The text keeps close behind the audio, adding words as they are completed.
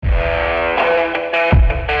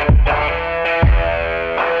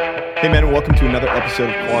Hey man, and welcome to another episode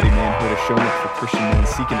of Quality Manhood, a show meant for Christian men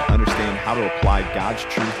seeking to understand how to apply God's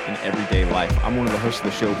truth in everyday life. I'm one of the hosts of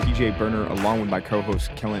the show, PJ Berner, along with my co-host,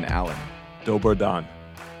 Kellen Allen. Dober Don.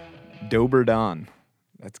 Dober Don.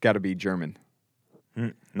 That's got to be German.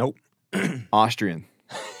 Nope. Austrian.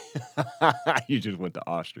 You just went to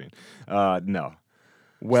Austrian. No.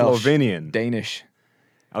 Welsh. Slovenian. Danish.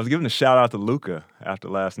 I was giving a shout out to Luca after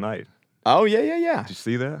last night. Oh, yeah. Did you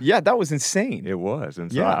see that? Yeah, that was insane. It was.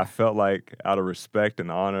 And so Yeah. I felt like out of respect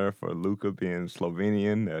and honor for Luca being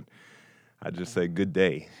Slovenian that I just say good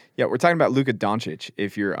day. Yeah, we're talking about Luka Doncic,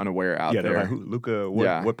 if you're unaware out They're there. like, Luca,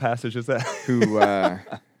 what passage is that? Who,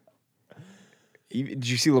 did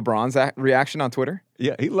you see LeBron's reaction on Twitter?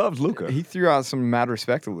 Yeah, he loves Luca. He threw out some mad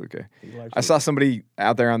respect to Luka. I saw somebody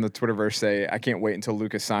out there on the Twitterverse say, I can't wait until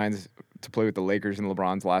Luka signs to play with the Lakers in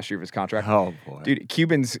LeBron's last year of his contract. Oh, boy. Dude,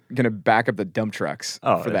 Cuban's going to back up the dump trucks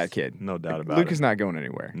for that kid. No doubt about Luka's it. not going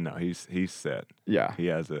anywhere. No, he's set. Yeah. He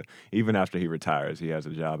has even after he retires, he has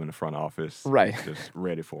a job in the front office. Right. Just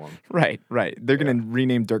ready for him. Right. They're going to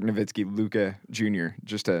rename Dirk Nowitzki Luka Jr.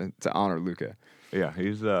 just to honor Luka. Yeah,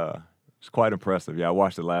 it's quite impressive. Yeah, I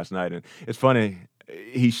watched it last night, and it's funny.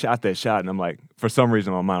 He shot that shot, and I'm like, for some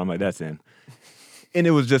reason in my mind, I'm like, that's in. And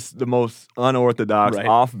it was just the most unorthodox,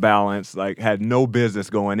 off balance, like had no business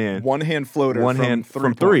going in. One hand floater.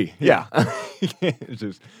 From three. Yeah. It's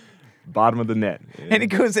just bottom of the net. And he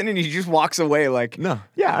goes in and he just walks away like, no.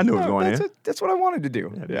 Yeah, I knew it was going in. That's what I wanted to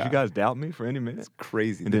do. Yeah, did you guys doubt me for any minute? It's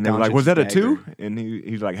crazy. And then they were like, was that a two? And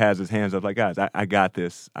he's like, has his hands up like, guys, I got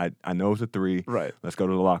this. I know it's a three. Right. Let's go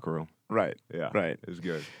to the locker room. Right. Yeah. Right. It's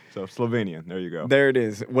good. So Slovenian, there you go. There it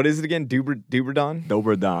is. What is it again? Dobrodon?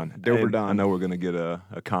 Dobrodon. Dobrodon. I know we're going to get a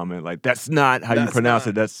comment like, that's not how you pronounce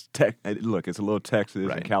it. That's look, it's a little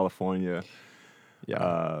Texas and California.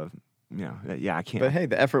 Yeah. Yeah, I can't. But hey,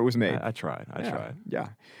 the effort was made. I tried. Yeah.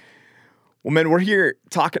 Well, man, we're here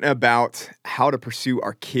talking about how to pursue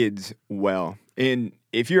our kids well. And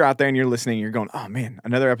if you're out there and you're listening, you're going, oh, man,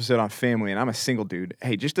 another episode on family, and I'm a single dude.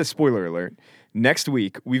 Hey, just a spoiler alert. Next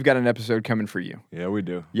week, we've got an episode coming for you. Yeah, we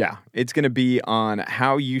do. Yeah. It's going to be on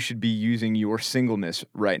how you should be using your singleness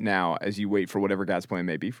right now as you wait for whatever God's plan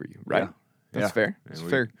may be for you, right? Yeah. That's fair. It's a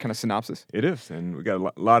fair kind of synopsis. It is. And we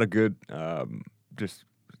got a lot of good just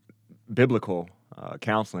biblical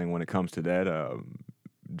counseling when it comes to that.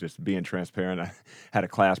 Just being transparent. I had a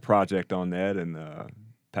class project on that, and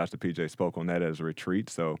Pastor PJ spoke on that as a retreat.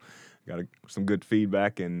 So got some good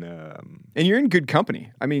feedback. And you're in good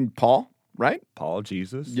company. I mean, Paul, right? Paul,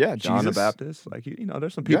 Jesus. Yeah, John the Baptist. Like,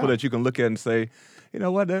 there's some people that you can look at and say, you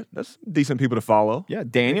know what, that's decent people to follow. Yeah,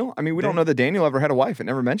 Daniel. I mean, we don't know that Daniel ever had a wife. It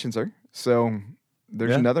never mentions her. So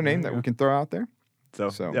there's another name that we can throw out there. So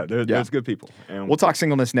there's good people. And we'll talk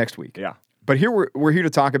singleness next week. Yeah. But here we're here to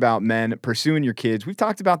talk about men pursuing your kids. We've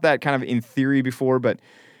talked about that kind of in theory before, but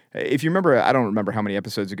if you remember, I don't remember how many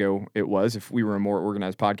episodes ago it was. If we were a more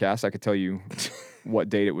organized podcast, I could tell you what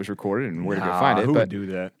date it was recorded and where to go find it. Who would do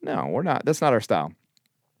that? No, we're not. That's not our style.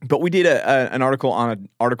 But we did an article on an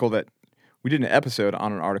article that we did an episode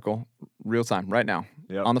on an article real time right now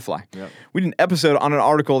on the fly. Yep. We did an episode on an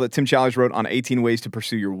article that Tim Challies wrote on 18 ways to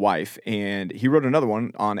pursue your wife, and he wrote another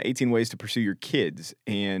one on 18 ways to pursue your kids.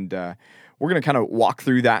 And we're going to kind of walk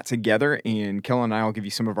through that together, and Kellen and I will give you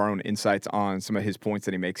some of our own insights on some of his points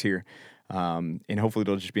that he makes here. And hopefully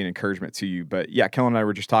it'll just be an encouragement to you. But yeah, Kellen and I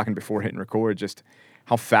were just talking before hitting record, just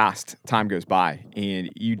how fast time goes by. And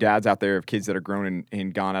you dads out there of kids that are grown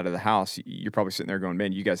and gone out of the house, you're probably sitting there going,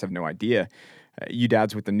 man, you guys have no idea. You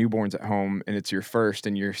dads with the newborns at home and it's your first,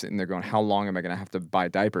 and you're sitting there going, how long am I going to have to buy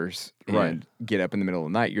diapers and get up in the middle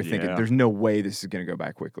of the night? You're thinking, there's no way this is going to go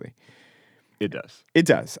by quickly. It does. It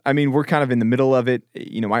does. I mean, we're kind of in the middle of it.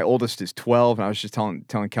 My oldest is 12, and I was just telling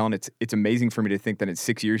Kellen, it's amazing for me to think that in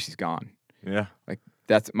 6 years he's gone. Yeah. Like,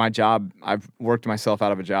 that's my job. I've worked myself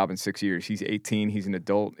out of a job in 6 years. He's 18. He's an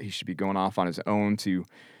adult. He should be going off on his own to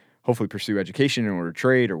hopefully pursue education or a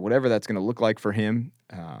trade or whatever that's going to look like for him.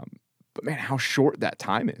 But, man, how short that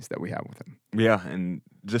time is that we have with him. Yeah, and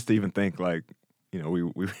just to even think, like, we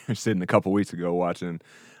were sitting a couple weeks ago watching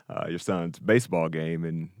your son's baseball game,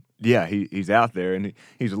 and yeah, he's out there, and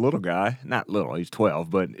he's a little guy. Not little, he's 12,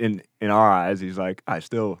 but in our eyes, he's like,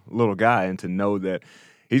 still a little guy. And to know that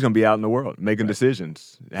he's going to be out in the world making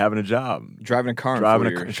decisions, having a job. Driving a car in 4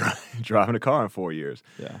 years. Driving a car in 4 years.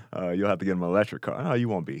 Yeah. You'll have to get him an electric car. No, you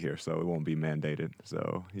won't be here, so it won't be mandated.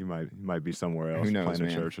 So he might be somewhere else, Who knows, playing in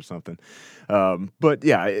man? church or something. But,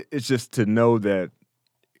 yeah, it's just to know that,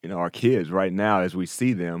 our kids right now, as we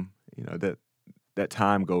see them, that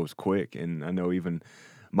time goes quick. And I know even –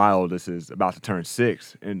 my oldest is about to turn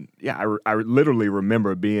 6. And, yeah, I literally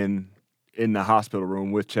remember being in the hospital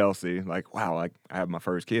room with Chelsea, like, wow, like I have my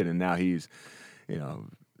first kid, and now he's, you know,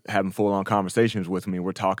 having full-on conversations with me.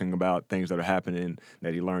 We're talking about things that are happening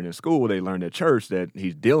that he learned in school, they learned at church, that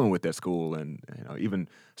he's dealing with at school, and even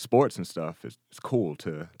sports and stuff. It's cool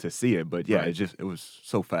to see it, but yeah, Right. it was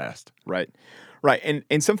so fast. Right. Right.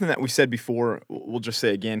 And something that we said before, we'll just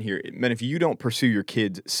say again here, man, if you don't pursue your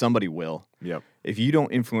kids, somebody will. Yep. If you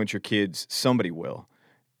don't influence your kids, somebody will.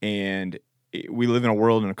 And we live in a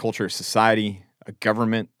world and a culture, a society, a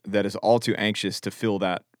government that is all too anxious to fill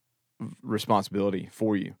that responsibility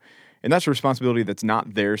for you. And that's a responsibility that's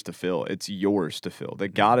not theirs to fill. It's yours to fill.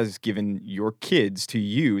 That God has given your kids to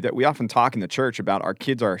you, that we often talk in the church about our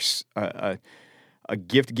kids are a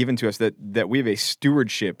gift given to us, that we have a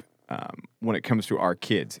stewardship when it comes to our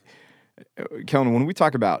kids. Kellen, when we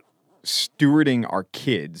talk about stewarding our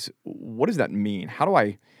kids, what does that mean?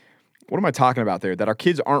 What am I talking about there? That our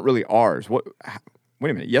kids aren't really ours. Wait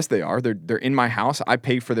a minute. Yes, they are. They're in my house. I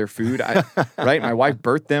pay for their food. Right? My wife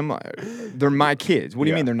birthed them. They're my kids. What do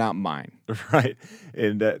you mean they're not mine? Right.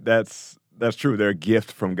 And that's true. They're a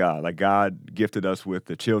gift from God. Like, God gifted us with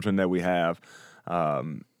the children that we have.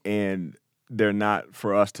 And they're not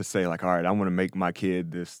for us to say, like, all right, I want to make my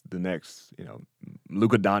kid the next,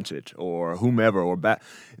 Luka Doncic or whomever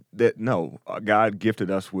No, God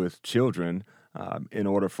gifted us with children in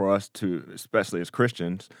order for us to, especially as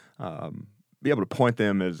Christians, be able to point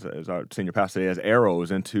them, as our senior pastor said, as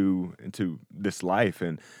arrows into this life,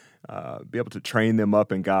 and be able to train them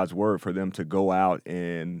up in God's word for them to go out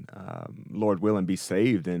and, Lord willing, be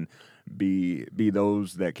saved and be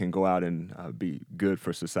those that can go out and be good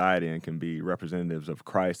for society and can be representatives of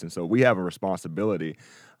Christ. And so we have a responsibility,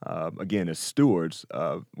 again, as stewards.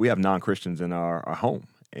 We have non-Christians in our home,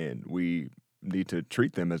 and we need to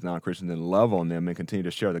treat them as non-Christians and love on them and continue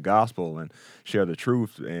to share the gospel and share the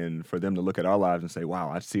truth, and for them to look at our lives and say,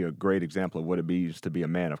 wow, I see a great example of what it means to be a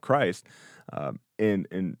man of Christ,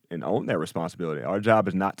 and own that responsibility. Our job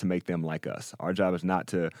is not to make them like us. Our job is not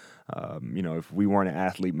to, if we weren't an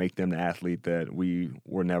athlete, make them the athlete that we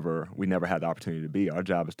never had the opportunity to be. Our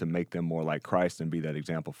job is to make them more like Christ and be that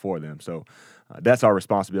example for them. So that's our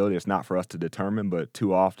responsibility. It's not for us to determine, but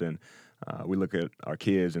too often, we look at our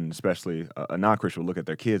kids, and especially a non-Christian will look at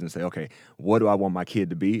their kids and say, okay, what do I want my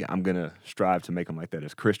kid to be? I'm going to strive to make them like that.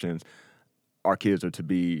 As Christians, our kids are to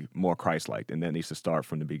be more Christ-like, and that needs to start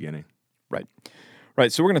from the beginning. Right. Right.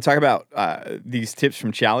 So we're going to talk about these tips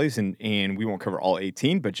from Challies, and we won't cover all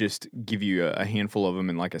 18, but just give you a handful of them.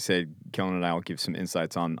 And like I said, Kellen and I will give some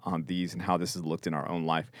insights on these and how this has looked in our own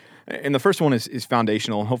life. And the first one is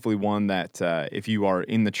foundational, and hopefully one that if you are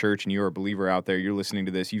in the church and you're a believer out there, you're listening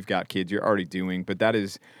to this, you've got kids, you're already doing, but that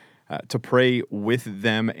is to pray with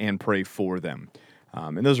them and pray for them.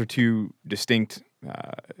 And those are two distinct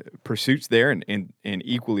pursuits there, and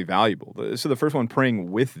equally valuable. So the first one, praying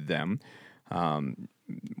with them.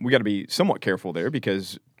 We got to be somewhat careful there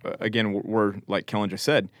because, again, we're like Kellen just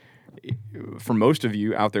said, for most of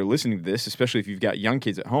you out there listening to this, especially if you've got young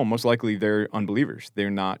kids at home, most likely they're unbelievers. They're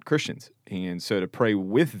not Christians. And so to pray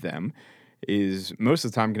with them is most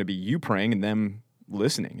of the time going to be you praying and them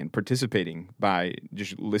listening and participating by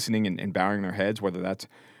just listening and bowing their heads, whether that's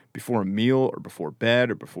before a meal or before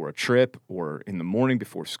bed or before a trip or in the morning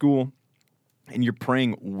before school. And you're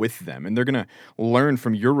praying with them, and they're going to learn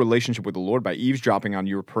from your relationship with the Lord by eavesdropping on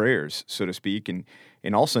your prayers, so to speak, and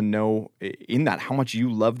also know in that how much you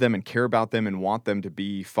love them and care about them and want them to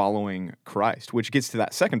be following Christ, which gets to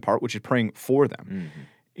that second part, which is praying for them. Mm-hmm.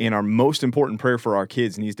 And our most important prayer for our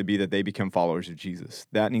kids needs to be that they become followers of Jesus.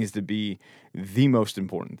 That needs to be the most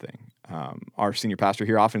important thing. Our senior pastor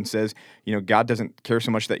here often says, God doesn't care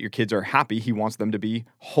so much that your kids are happy. He wants them to be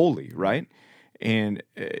holy, right? And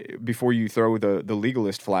before you throw the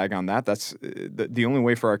legalist flag on that, that's the only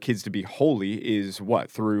way for our kids to be holy is what?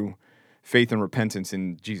 Through faith and repentance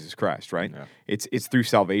in Jesus Christ, right? Yeah. It's through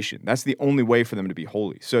salvation. That's the only way for them to be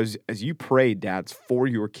holy. So as you pray, dads, for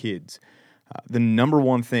your kids, the number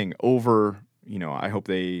one thing over, I hope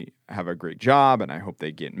they have a great job, and I hope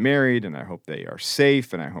they get married, and I hope they are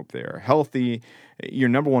safe, and I hope they are healthy. Your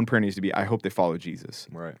number one prayer needs to be, I hope they follow Jesus.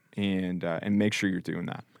 Right. And make sure you're doing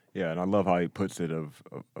that. Yeah, and I love how he puts it of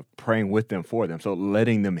praying with them, for them. So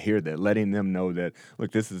letting them hear that, letting them know that,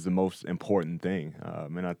 look, this is the most important thing.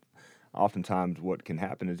 And oftentimes what can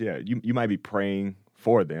happen is, you might be praying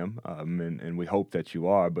for them, and we hope that you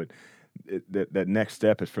are, but that next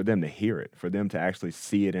step is for them to hear it, for them to actually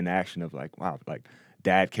see it in action of like, wow, like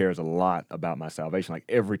Dad cares a lot about my salvation. Like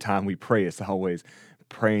every time we pray, it's always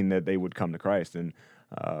praying that they would come to Christ. And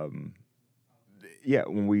yeah,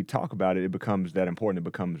 when we talk about it, it becomes that important. It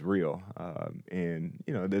becomes real, and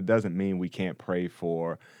that doesn't mean we can't pray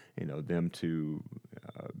for them to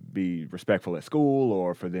be respectful at school,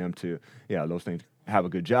 or for them to those things, have a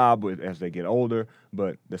good job as they get older.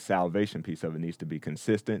 But the salvation piece of it needs to be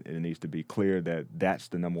consistent, and it needs to be clear that that's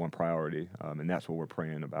the number one priority, and that's what we're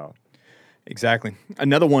praying about. Exactly.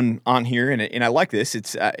 Another one on here, and I like this.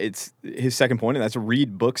 It's his second point, and that's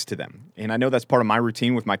read books to them. And I know that's part of my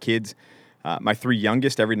routine with my kids. My 3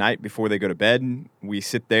 youngest, every night before they go to bed, we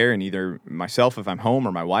sit there, and either myself, if I'm home,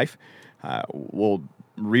 or my wife, will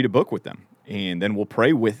read a book with them, and then we'll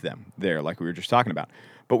pray with them there, like we were just talking about.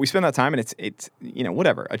 But we spend that time, and it's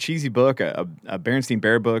whatever, a cheesy book, a Berenstain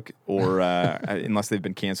Bear book, or unless they've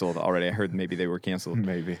been canceled already. I heard maybe they were canceled.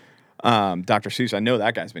 Maybe. Dr. Seuss, I know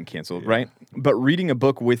that guy's been canceled, right? But reading a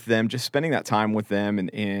book with them, just spending that time with them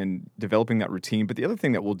and developing that routine. But the other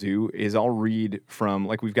thing that we'll do is I'll read from,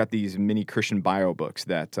 like, we've got these mini Christian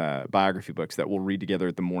biography books that we'll read together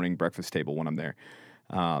at the morning breakfast table when I'm there.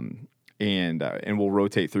 And we'll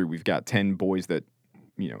rotate through. We've got 10 boys that,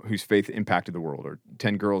 whose faith impacted the world, or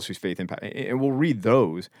 10 girls whose faith impacted, and we'll read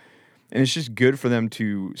those. And it's just good for them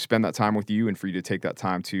to spend that time with you, and for you to take that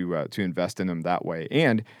time to invest in them that way.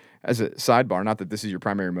 And as a sidebar, not that this is your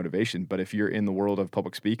primary motivation, but if you're in the world of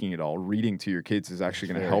public speaking at all, reading to your kids is actually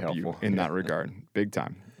going to help you in that regard, big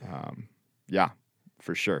time. Yeah,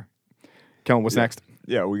 for sure. Kellen, what's next?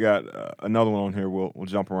 Yeah, we got another one on here. We'll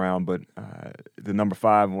jump around, but the number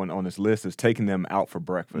 5 one on this list is taking them out for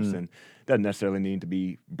breakfast, and doesn't necessarily need to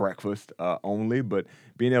be breakfast only, but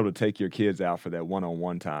being able to take your kids out for that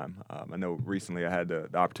one-on-one time. I know recently I had the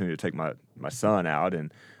opportunity to take my son out,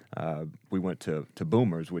 and we went to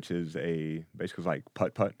Boomers, which is basically like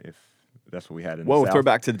putt-putt, if that's what we had in the South.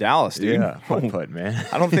 Throwback to Dallas, dude. Yeah, putt-putt, man.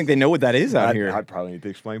 I don't think they know what that is out here. I'd probably need to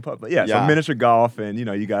explain putt. But so miniature golf, and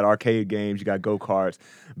you got arcade games, you got go-karts,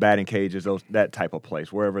 batting cages, that type of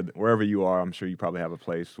place. Wherever you are, I'm sure you probably have a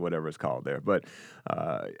place, whatever it's called there. But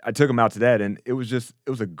I took him out to that, and it was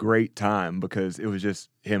a great time, because it was just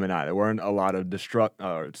him and I. There weren't a lot of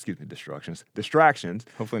distractions.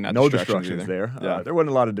 Hopefully not no distractions there. Yeah. There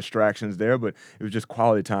wasn't a lot of distractions there, but it was just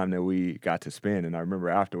quality time that we got to spend. And I remember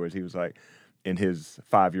afterwards, he was like, in his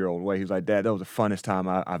 5-year-old way, he was like, "Dad, that was the funnest time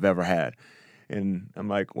I've ever had." And I'm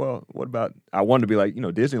like, "Well, what about?" I wanted to be like,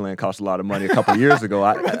 Disneyland cost a lot of money a couple of years ago.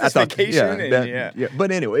 I thought, vacation,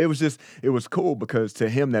 But anyway, it was cool, because to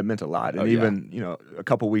him that meant a lot. And even a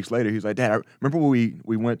couple of weeks later, he was like, "Dad, I remember when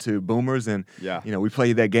we went to Boomers, and we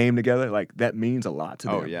played that game together. Like, that means a lot to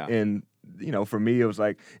them." Oh yeah. And for me, it was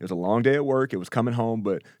a long day at work. It was coming home,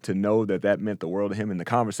 but to know that meant the world to him, and the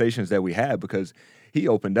conversations that we had, because he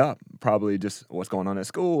opened up probably just what's going on at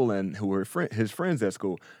school and who were his friends at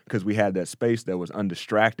school, because we had that space that was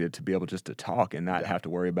undistracted to be able just to talk and not have to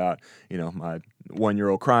worry about, my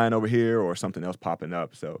 1-year-old crying over here or something else popping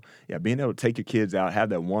up. So, being able to take your kids out, have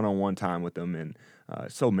that one-on-one time with them, and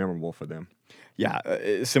it's so memorable for them. Yeah,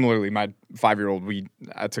 similarly, my 5-year-old,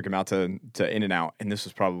 I took him out to In-N-Out, and this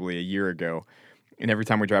was probably a year ago. And every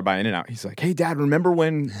time we drive by In-N-Out, he's like, "Hey, Dad, remember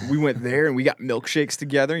when we went there and we got milkshakes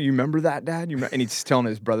together? You remember that, Dad?" And he's telling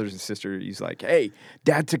his brothers and sister, he's like, "Hey,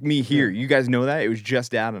 Dad took me here. You guys know that? It was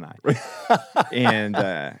just Dad and I."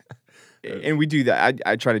 And we do that.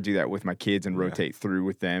 I try to do that with my kids and rotate through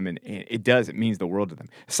with them, and it means the world to them.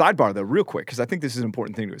 Sidebar, though, real quick, because I think this is an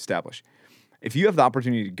important thing to establish. If you have the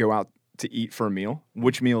opportunity to go out to eat for a meal,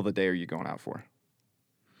 which meal of the day are you going out for?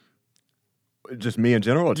 Just me in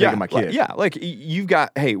general, or taking my kid? Like you've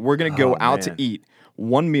got, hey, we're going to go out to eat.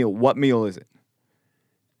 One meal. What meal is it?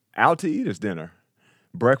 Out to eat is dinner.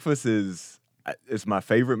 Breakfast is my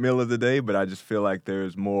favorite meal of the day, but I just feel like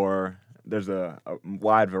there's a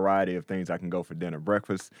wide variety of things I can go for dinner.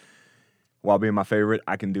 Breakfast, while being my favorite,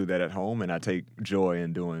 I can do that at home, and I take joy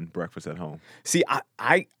in doing breakfast at home. See,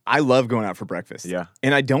 I love going out for breakfast. Yeah.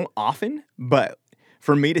 And I don't often, but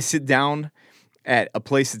for me to sit down at a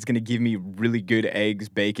place that's going to give me really good eggs,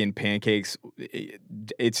 bacon, pancakes,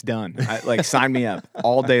 it's done. Sign me up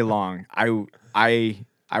all day long. I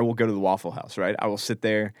will go to the Waffle House, right? I will sit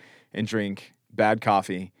there and drink bad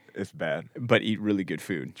coffee. It's bad. But eat really good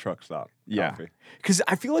food. Truck stop coffee. Because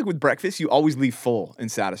I feel like with breakfast, you always leave full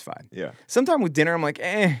and satisfied. Yeah. Sometimes with dinner, I'm like,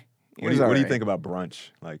 What do you think about brunch?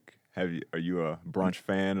 Like, Are you a brunch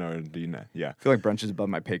fan or do you not? Yeah. I feel like brunch is above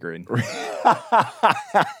my pay grade.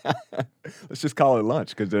 Let's just call it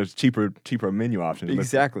lunch because there's cheaper menu options.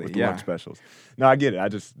 Exactly, With the yeah. lunch specials. No, I get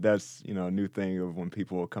it. That's a new thing of when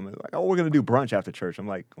people come in like, oh, we're gonna do brunch after church. I'm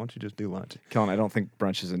like, why don't you just do lunch? Kellen, I don't think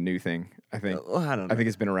brunch is a new thing. I think Well, I don't know. I think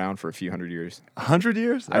it's been around for a few hundred years. 100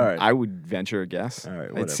 years? All right. I would venture a guess. All right,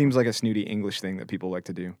 It whatever. seems like a snooty English thing that people like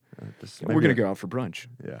to do. Maybe We're gonna go out for brunch.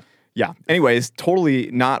 Yeah. Yeah. Anyways, totally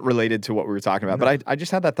not related to what we were talking about, but I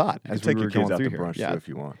just had that thought You as can take we your were going kids out through to here. brunch Yeah. too if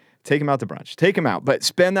you want. Take them out to brunch. Take them out, but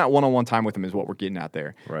spend that one-on-one time with them is what we're getting at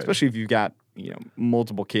there. Right. Especially if you've got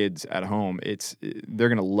multiple kids at home. They're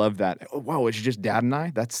gonna love that. Oh, wow, it's just dad and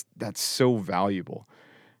I. That's so valuable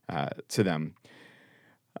to them.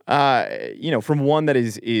 From one that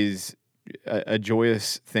is a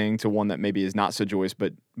joyous thing to one that maybe is not so joyous,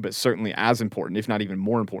 but certainly as important, if not even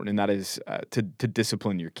more important, and that is to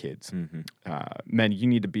discipline your kids. Mm-hmm. Men, you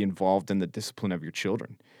need to be involved in the discipline of your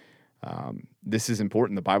children. This is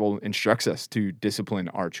important. The Bible instructs us to discipline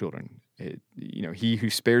our children. He who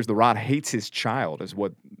spares the rod hates his child, is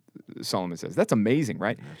what Solomon says. That's amazing,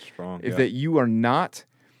 right? That's strong. If that you are not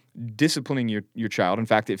disciplining your child, in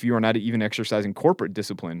fact, if you are not even exercising corporate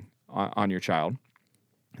discipline on your child,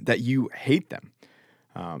 that you hate them.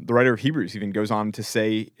 The writer of Hebrews even goes on to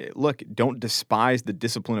say, look, don't despise the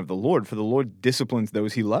discipline of the Lord, for the Lord disciplines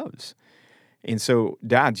those he loves. And so,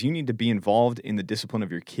 dads, you need to be involved in the discipline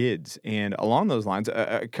of your kids. And along those lines,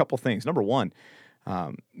 a couple things. Number one,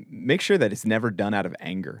 make sure that it's never done out of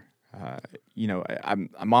anger.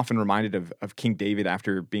 I'm often reminded of King David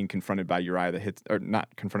after being confronted by Uriah the Hittite, or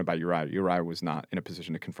not confronted by Uriah. Uriah was not in a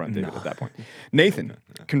position to confront David at that point. Nathan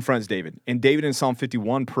confronts David, and David in Psalm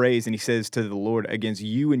 51 prays, and he says to the Lord, "Against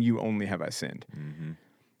you and you only have I sinned." Mm-hmm.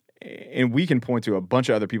 And we can point to a bunch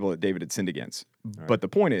of other people that David had sinned against. Right. But the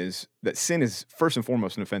point is that sin is first and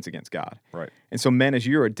foremost an offense against God. Right. And so, men, as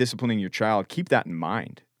you're disciplining your child, keep that in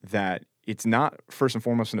mind, that it's not first and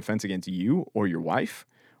foremost an offense against you or your wife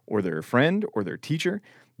or their friend or their teacher,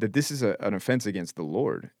 that this is an offense against the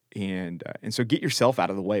Lord. And so get yourself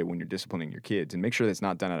out of the way when you're disciplining your kids and make sure that's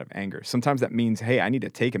not done out of anger. Sometimes that means, hey, I need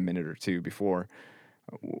to take a minute or two before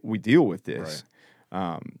we deal with this.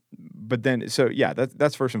 Right. But then, so yeah,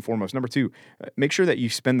 that's first and foremost. Number two, make sure that you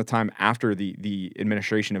spend the time after the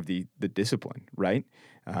administration of the discipline, right?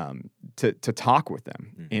 To talk with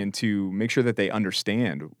them and to make sure that they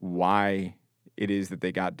understand why it is that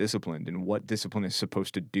they got disciplined and what discipline is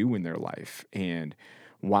supposed to do in their life and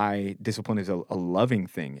why discipline is a loving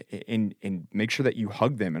thing. And make sure that you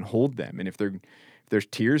hug them and hold them. And if there's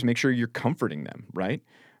tears, make sure you're comforting them, right?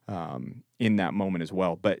 In that moment as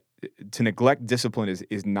well. But to neglect discipline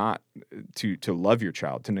is not to love your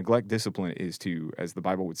child. To neglect discipline is to, as the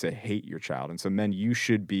Bible would say, hate your child. And so, men, you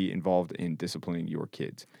should be involved in disciplining your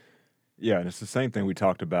kids. Yeah, and it's the same thing we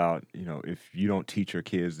talked about. If you don't teach your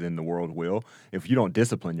kids, then the world will. If you don't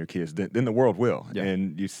discipline your kids, then the world will. Yeah.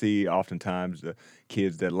 And you see oftentimes the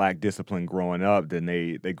kids that lack discipline growing up, then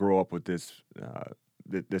they grow up with this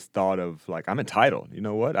thought of like, I'm entitled. You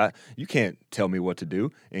know what? You can't tell me what to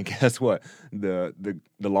do. And guess what? The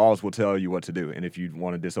laws will tell you what to do. And if you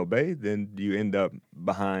want to disobey, then you end up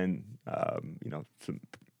behind some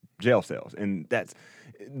jail cells. And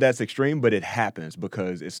that's extreme, but it happens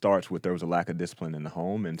because it starts with there was a lack of discipline in the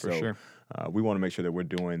home. And For sure. We want to make sure that we're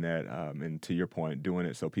doing that. And to your point, doing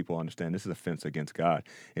it so people understand this is offense against God.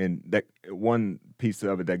 And that one piece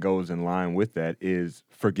of it that goes in line with that is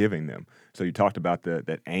forgiving them. So you talked about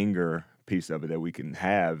that anger piece of it that we can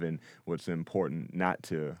have, and what's important not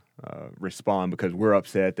to respond because we're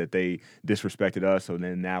upset that they disrespected us, so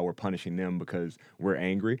then now we're punishing them because we're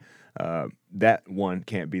angry. That one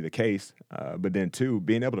can't be the case. But then two,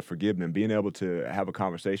 being able to forgive them, being able to have a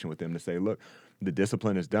conversation with them to say, look, the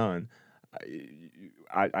discipline is done.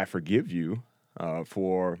 I forgive you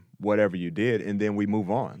for whatever you did, and then we move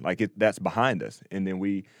on. Like that's behind us, and then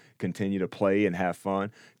we continue to play and have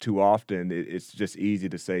fun. Too often, it's just easy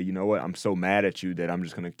to say, you know what, I'm so mad at you that I'm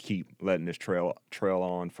just going to keep letting this trail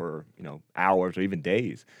on for hours or even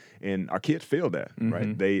days. And our kids feel that,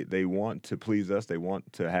 right? They want to please us. They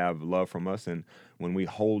want to have love from us, and when we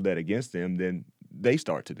hold that against them, then they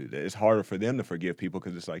start to do that. It's harder for them to forgive people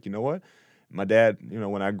because it's like, you know what? My dad,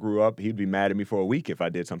 when I grew up, he'd be mad at me for a week if I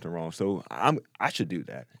did something wrong. So I should do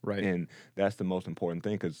that. Right. And that's the most important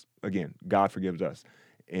thing because, again, God forgives us.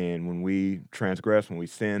 And when we transgress, when we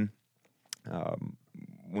sin,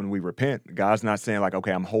 when we repent, God's not saying like,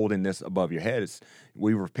 okay, I'm holding this above your head.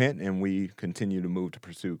 We repent and we continue to move to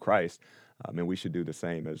pursue Christ. And we should do the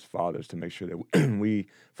same as fathers to make sure that we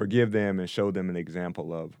forgive them and show them an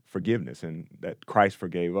example of forgiveness and that Christ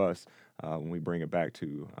forgave us. when we bring it back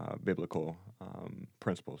to biblical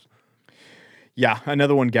principles. Yeah,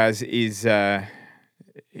 another one, guys, is that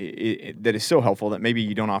is so helpful that maybe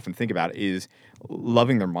you don't often think about is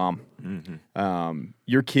loving their mom.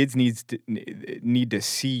 Your kids need to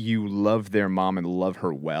see you love their mom and love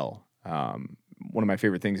her well. One of my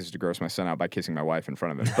favorite things is to gross my son out by kissing my wife in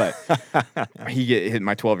front of him. But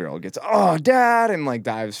my 12-year-old gets, oh, Dad, and like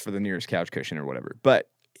dives for the nearest couch cushion or whatever. But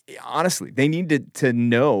honestly, they need to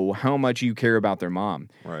know how much you care about their mom.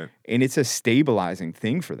 Right. And it's a stabilizing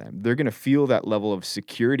thing for them. They're going to feel that level of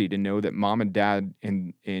security to know that mom and dad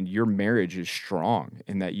and your marriage is strong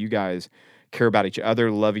and that you guys care about each other,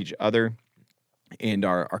 love each other, and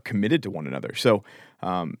are committed to one another. So,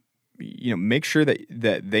 make sure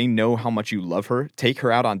that they know how much you love her. Take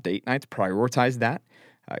her out on date nights. Prioritize that.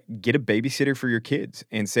 Get a babysitter for your kids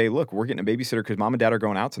and say, look, we're getting a babysitter because mom and dad are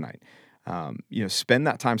going out tonight. Spend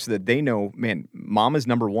that time so that they know, man, mom is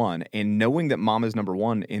number one. And knowing that mom is number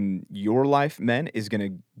one in your life, men, is going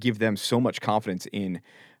to give them so much confidence in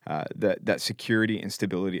that security and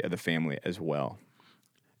stability of the family as well.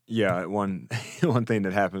 Yeah, one thing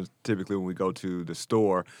that happens typically when we go to the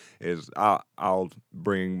store is I'll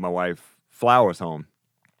bring my wife flowers home,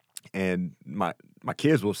 and my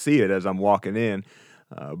kids will see it as I'm walking in.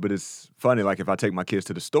 But it's funny, like if I take my kids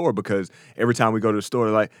to the store, because every time we go to the store,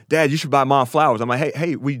 they're like, Dad, you should buy Mom flowers. I'm like,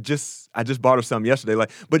 hey, I just bought her some yesterday.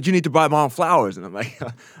 Like, but you need to buy Mom flowers. And I'm like,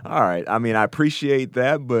 all right. I mean, I appreciate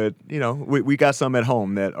that, but we got some at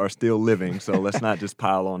home that are still living, so let's not just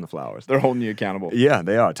pile on the flowers. They're holding you accountable. Yeah,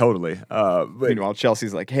 they are, totally. But meanwhile,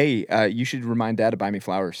 Chelsea's like, hey, you should remind Dad to buy me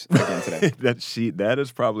flowers again today. that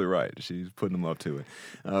is probably right. She's putting them up to it.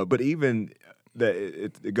 But even that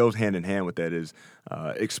it goes hand in hand with that is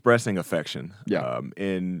expressing affection. Yeah.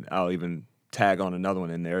 And I'll even tag on another one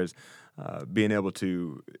in there is being able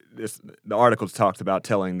to. The article talks about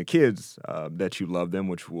telling the kids that you love them,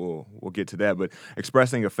 which we'll get to that. But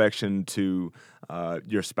expressing affection to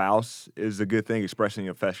your spouse is a good thing. Expressing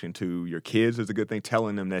affection to your kids is a good thing.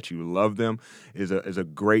 Telling them that you love them is a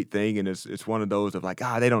great thing, and it's one of those of like,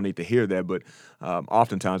 they don't need to hear that. But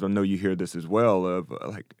oftentimes, I know you hear this as well. Of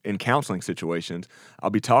like in counseling situations,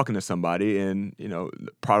 I'll be talking to somebody, and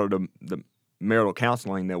part of the marital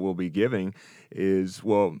counseling that we'll be giving is,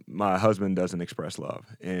 well, my husband doesn't express love.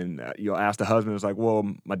 And you'll ask the husband, it's like, well,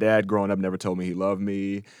 my dad growing up never told me he loved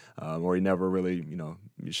me, or he never really,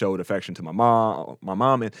 showed affection to my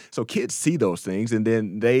mom. And so kids see those things, and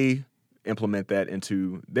then they implement that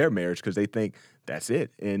into their marriage because they think that's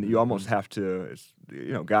it. And you almost have to,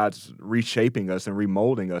 God's reshaping us and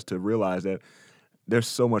remolding us to realize that there's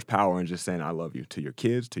so much power in just saying I love you to your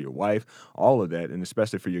kids, to your wife, all of that, and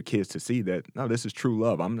especially for your kids to see that, no, this is true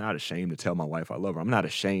love. I'm not ashamed to tell my wife I love her. I'm not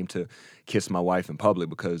ashamed to kiss my wife in public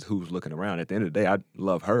because who's looking around? At the end of the day, I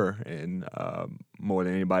love her and more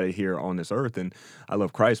than anybody here on this earth, and I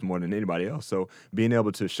love Christ more than anybody else. So being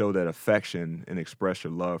able to show that affection and express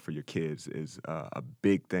your love for your kids is a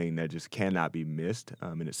big thing that just cannot be missed,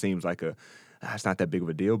 and it seems like it's not that big of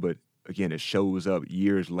a deal, but again, it shows up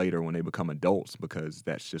years later when they become adults because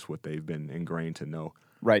that's just what they've been ingrained to know.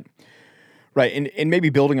 Right. And maybe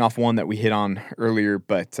building off one that we hit on earlier,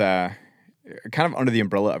 but kind of under the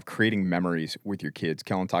umbrella of creating memories with your kids.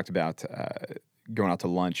 Kellen talked about going out to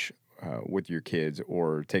lunch with your kids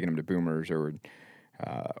or taking them to Boomers or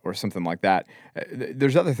something like that.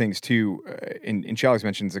 There's other things too, and Charlie's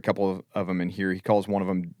mentions a couple of them in here. He calls one of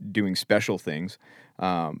them doing special things,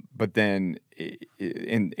 but then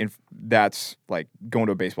that's like going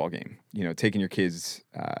to a baseball game, taking your kids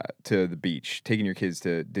to the beach, taking your kids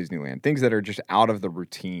to Disneyland, things that are just out of the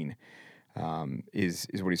routine. Is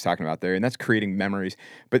what he's talking about there, and that's creating memories.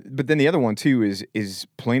 But then the other one too is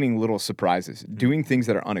planning little surprises, doing things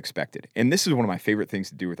that are unexpected. And this is one of my favorite things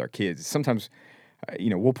to do with our kids. Sometimes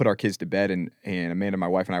we'll put our kids to bed, and Amanda, my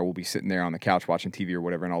wife, and I will be sitting there on the couch watching TV or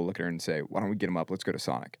whatever, and I'll look at her and say, why don't we get them up? Let's go to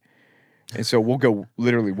Sonic. And so we'll go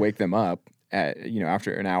literally wake them up at,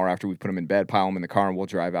 after an hour after we put them in bed, pile them in the car, and we'll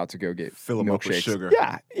drive out to go get fill them up with sugar.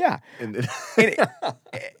 Yeah. And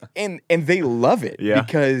they love it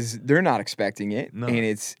because they're not expecting it. No. And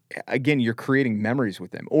it's, again, you're creating memories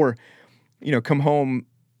with them. Or, come home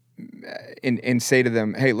and say to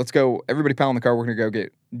them, hey, let's go, everybody pile in the car, we're going to go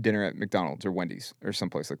get dinner at McDonald's or Wendy's or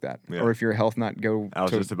someplace like that. Yeah. Or if you're a health nut, go I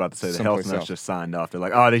was just about to say the health nuts just signed off. They're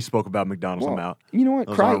like, they spoke about McDonald's, I'm out. You know what?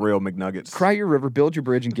 Those aren't real McNuggets. Cry your river, build your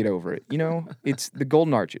bridge, and get over it. It's the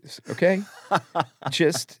Golden Arches, okay?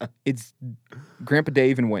 It's Grandpa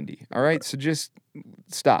Dave and Wendy, all right? So just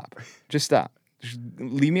stop. Just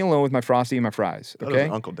leave me alone with my Frosty and my fries, okay? That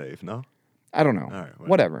was Uncle Dave, no? I don't know. All right,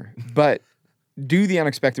 whatever. But do the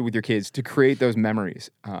unexpected with your kids to create those memories.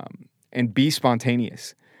 and be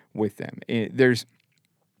spontaneous with them. There's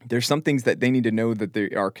some things that they need to know that they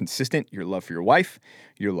are consistent. Your love for your wife,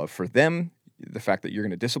 your love for them, the fact that you're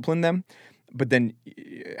going to discipline them, but then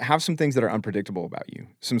have some things that are unpredictable about you,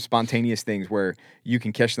 some spontaneous things where you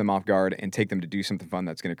can catch them off guard and take them to do something fun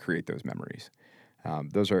that's going to create those memories.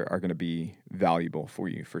 Those are going to be valuable for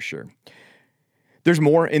you for sure. There's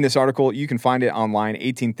more in this article. You can find it online,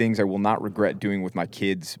 18 Things I Will Not Regret Doing with My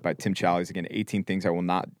Kids by Tim Challies. Again, 18 Things I Will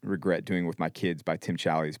Not Regret Doing with My Kids by Tim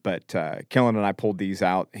Challies. But Kellen and I pulled these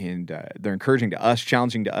out, and they're encouraging to us,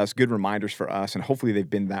 challenging to us, good reminders for us, and hopefully they've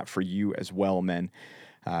been that for you as well, men.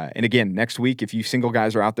 And again, next week, if you single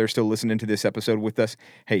guys are out there still listening to this episode with us,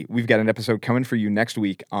 hey, we've got an episode coming for you next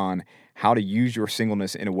week on how to use your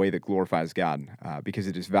singleness in a way that glorifies God, because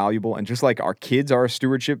it is valuable. And just like our kids are a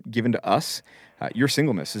stewardship given to us, your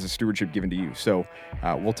singleness is a stewardship given to you. So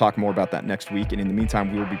we'll talk more about that next week. And in the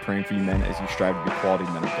meantime, we will be praying for you men as you strive to be quality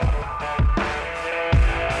men of God.